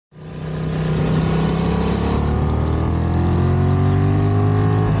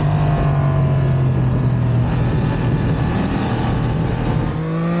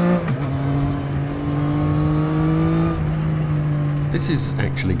This is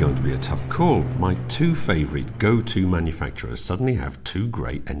actually going to be a tough call. My two favourite go-to manufacturers suddenly have two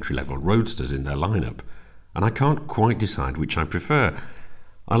great entry-level roadsters in their lineup, and I can't quite decide which I prefer.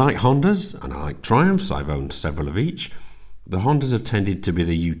 I like Hondas and I like Triumphs. I've owned several of each. The Hondas have tended to be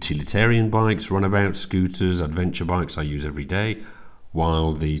the utilitarian bikes, runabout scooters, adventure bikes I use every day,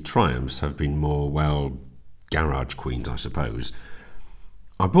 while the Triumphs have been more, well, garage queens, I suppose.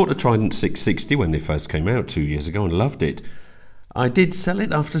 I bought a Trident 660 when they first came out 2 years ago and loved it. I did sell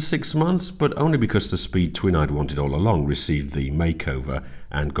it after 6 months, but only because the Speed Twin I'd wanted all along received the makeover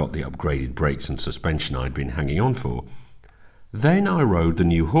and got the upgraded brakes and suspension I'd been hanging on for. Then I rode the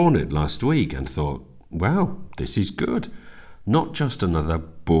new Hornet last week and thought, wow, this is good. Not just another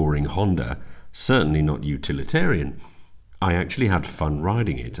boring Honda, certainly not utilitarian. I actually had fun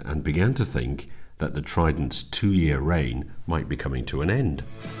riding it and began to think that the Trident's 2-year reign might be coming to an end.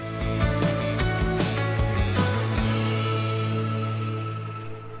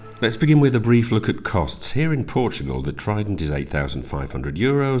 Let's begin with a brief look at costs. Here in Portugal, the Trident is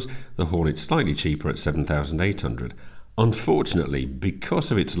 €8,500, the Hornet slightly cheaper at €7,800. Unfortunately,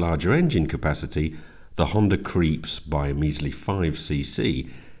 because of its larger engine capacity, the Honda creeps by a measly 5cc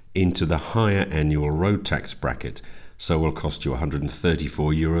into the higher annual road tax bracket, so will cost you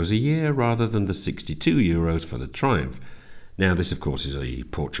 €134 a year rather than the €62 for the Triumph. Now, this of course is a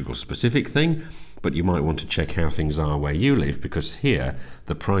Portugal-specific thing, but you might want to check how things are where you live, because here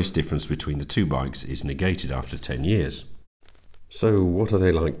the price difference between the two bikes is negated after 10 years. So what are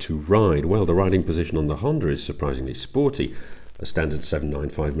they like to ride? Well, the riding position on the Honda is surprisingly sporty. A standard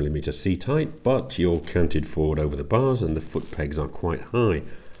 795mm seat height, but you're canted forward over the bars and the foot pegs are quite high.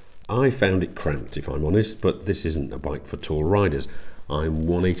 I found it cramped, if I'm honest, but this isn't a bike for tall riders. I'm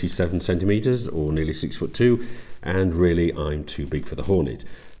 187cm or nearly 6'2", and really I'm too big for the Hornet.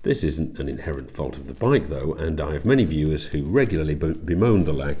 This isn't an inherent fault of the bike though, and I have many viewers who regularly bemoan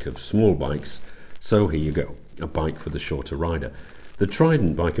the lack of small bikes, so here you go, a bike for the shorter rider. The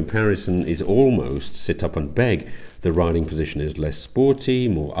Trident, by comparison, is almost sit up and beg. The riding position is less sporty,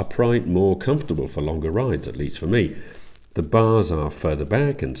 more upright, more comfortable for longer rides, at least for me. The bars are further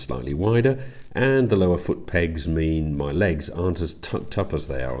back and slightly wider, and the lower foot pegs mean my legs aren't as tucked up as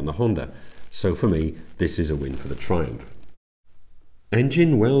they are on the Honda. So for me, this is a win for the Triumph.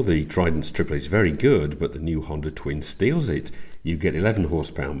 Engine, well, the Trident's triple is very good, but the new Honda Twin steals it. You get 11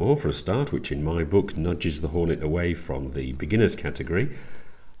 horsepower more for a start, which in my book nudges the Hornet away from the beginners category.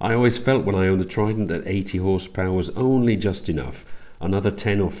 I always felt when I owned the Trident that 80 horsepower was only just enough. Another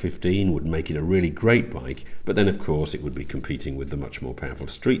 10 or 15 would make it a really great bike, but then of course it would be competing with the much more powerful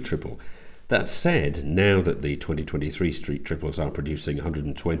Street Triple. That said, now that the 2023 Street Triples are producing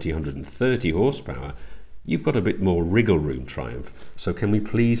 120, 130 horsepower, you've got a bit more wriggle room, Triumph, so can we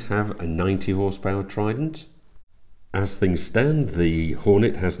please have a 90 horsepower Trident? As things stand, the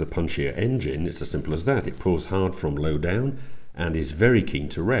Hornet has the punchier engine. It's as simple as that. It pulls hard from low down and is very keen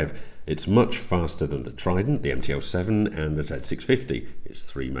to rev. It's much faster than the Trident, the MT-07 and the Z650, its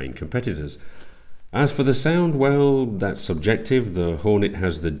three main competitors. As for the sound, well, that's subjective. The Hornet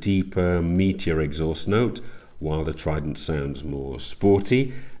has the deeper, meatier exhaust note, while the Trident sounds more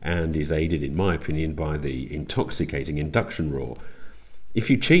sporty and is aided, in my opinion, by the intoxicating induction roar. If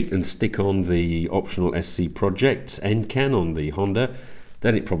you cheat and stick on the optional SC Project end can on the Honda,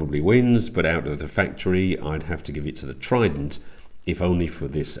 then it probably wins, but out of the factory I'd have to give it to the Trident, if only for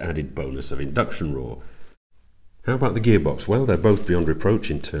this added bonus of induction roar. How about the gearbox? Well, they're both beyond reproach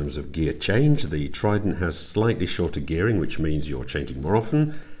in terms of gear change. The Trident has slightly shorter gearing, which means you're changing more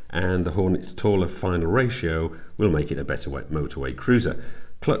often, and the Hornet's taller final ratio will make it a better motorway cruiser.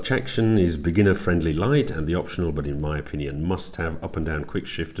 Clutch action is beginner-friendly light, and the optional, but in my opinion must-have up and down quick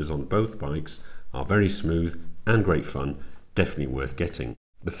shifters on both bikes are very smooth and great fun, definitely worth getting.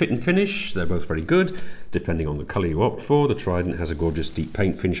 The fit and finish, they're both very good, depending on the colour you opt for. The Trident has a gorgeous deep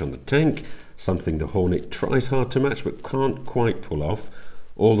paint finish on the tank, something the Hornet tries hard to match but can't quite pull off.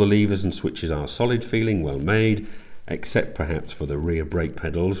 All the levers and switches are solid feeling, well made, except perhaps for the rear brake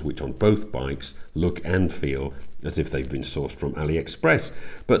pedals, which on both bikes look and feel as if they've been sourced from AliExpress.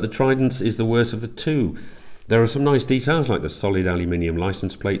 But the Trident's is the worst of the two. There are some nice details like the solid aluminium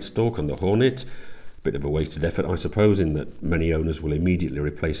license plate stalk on the Hornet. Bit of a wasted effort, I suppose, in that many owners will immediately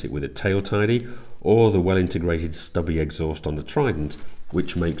replace it with a tail tidy, or the well-integrated stubby exhaust on the Trident,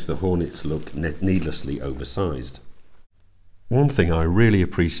 which makes the Hornets look needlessly oversized. One thing I really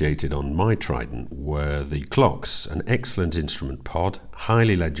appreciated on my Trident were the clocks, an excellent instrument pod,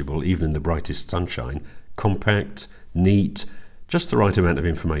 highly legible even in the brightest sunshine, compact, neat, just the right amount of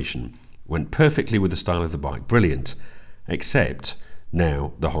information. Went perfectly with the style of the bike, brilliant, except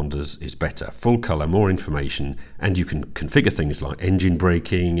Now the Honda's is better, full colour, more information, and you can configure things like engine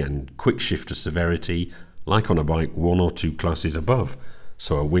braking and quick shift to severity, like on a bike 1 or 2 classes above.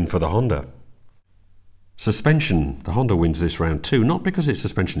 So a win for the Honda. Suspension. The Honda wins this round too, not because its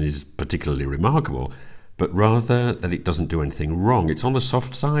suspension is particularly remarkable, but rather that it doesn't do anything wrong. It's on the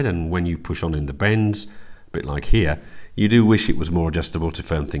soft side, and when you push on in the bends, a bit like here, you do wish it was more adjustable to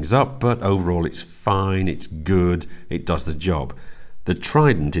firm things up, but overall it's fine, it's good, it does the job. The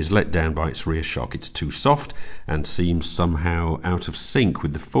Trident is let down by its rear shock. It's too soft and seems somehow out of sync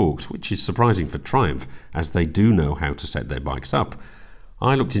with the forks, which is surprising for Triumph, as they do know how to set their bikes up.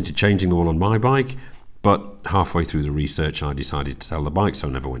 I looked into changing the one on my bike, but halfway through the research I decided to sell the bike, so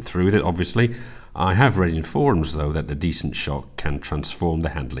I never went through with it, obviously. I have read in forums, though, that a decent shock can transform the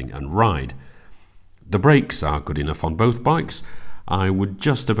handling and ride. The brakes are good enough on both bikes. I would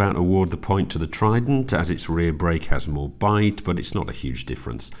just about award the point to the Trident, as its rear brake has more bite, but it's not a huge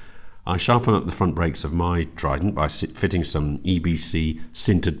difference. I sharpen up the front brakes of my Trident by fitting some EBC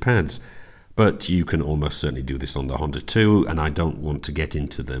sintered pads, but you can almost certainly do this on the Honda too, and I don't want to get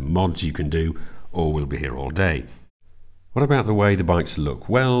into the mods you can do, or we'll be here all day. What about the way the bikes look?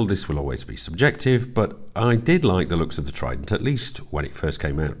 Well, this will always be subjective, but I did like the looks of the Trident, at least when it first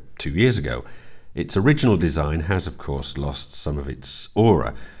came out 2 years ago. Its original design has, of course, lost some of its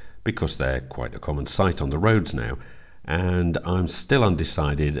aura, because they're quite a common sight on the roads now, and I'm still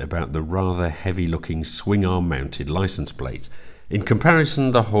undecided about the rather heavy-looking swing-arm mounted license plate. In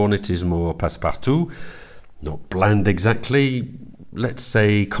comparison, the Hornet is more passe-partout, not bland exactly, let's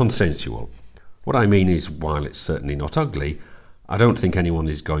say consensual. What I mean is, while it's certainly not ugly, I don't think anyone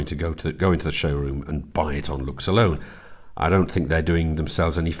is going to go into the showroom and buy it on looks alone. I don't think they're doing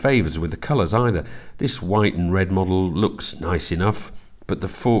themselves any favours with the colours either. This white and red model looks nice enough, but the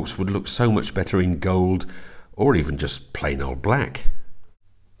forks would look so much better in gold, or even just plain old black.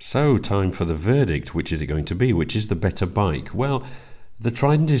 So, time for the verdict. Which is it going to be? Which is the better bike? Well, the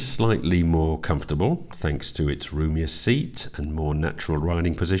Trident is slightly more comfortable, thanks to its roomier seat and more natural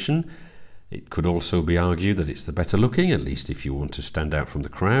riding position. It could also be argued that it's the better looking, at least if you want to stand out from the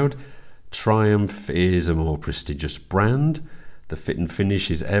crowd. Triumph is a more prestigious brand. The fit and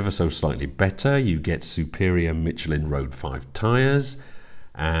finish is ever so slightly better. You get superior Michelin Road 5 tyres,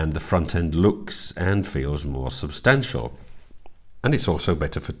 and the front end looks and feels more substantial. And it's also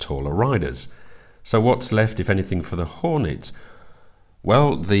better for taller riders. So what's left, if anything, for the Hornet?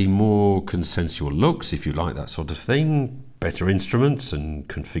 Well, the more consensual looks, if you like that sort of thing, better instruments and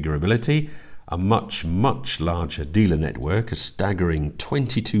configurability, a much, much larger dealer network, a staggering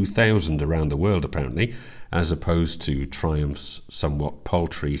 22,000 around the world apparently, as opposed to Triumph's somewhat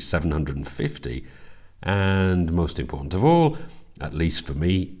paltry 750, and most important of all, at least for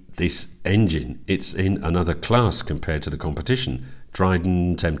me, this engine. It's in another class compared to the competition.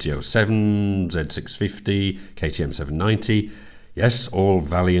 Trident, MT-07, Z650, KTM 790, yes, all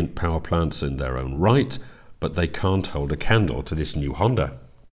valiant power plants in their own right, but they can't hold a candle to this new Honda.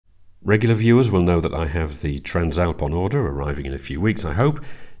 Regular viewers will know that I have the Transalp on order, arriving in a few weeks, I hope.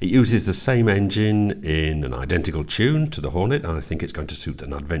 It uses the same engine in an identical tune to the Hornet, and I think it's going to suit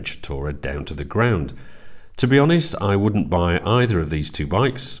an adventure tourer down to the ground. To be honest, I wouldn't buy either of these two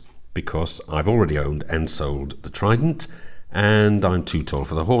bikes, because I've already owned and sold the Trident, and I'm too tall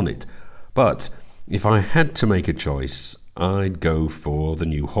for the Hornet. But if I had to make a choice, I'd go for the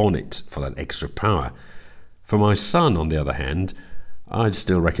new Hornet for that extra power. For my son, on the other hand, I'd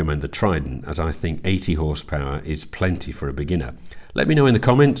still recommend the Trident, as I think 80 horsepower is plenty for a beginner. Let me know in the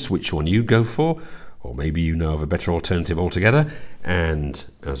comments which one you'd go for, or maybe you know of a better alternative altogether. And,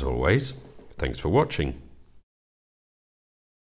 as always, thanks for watching.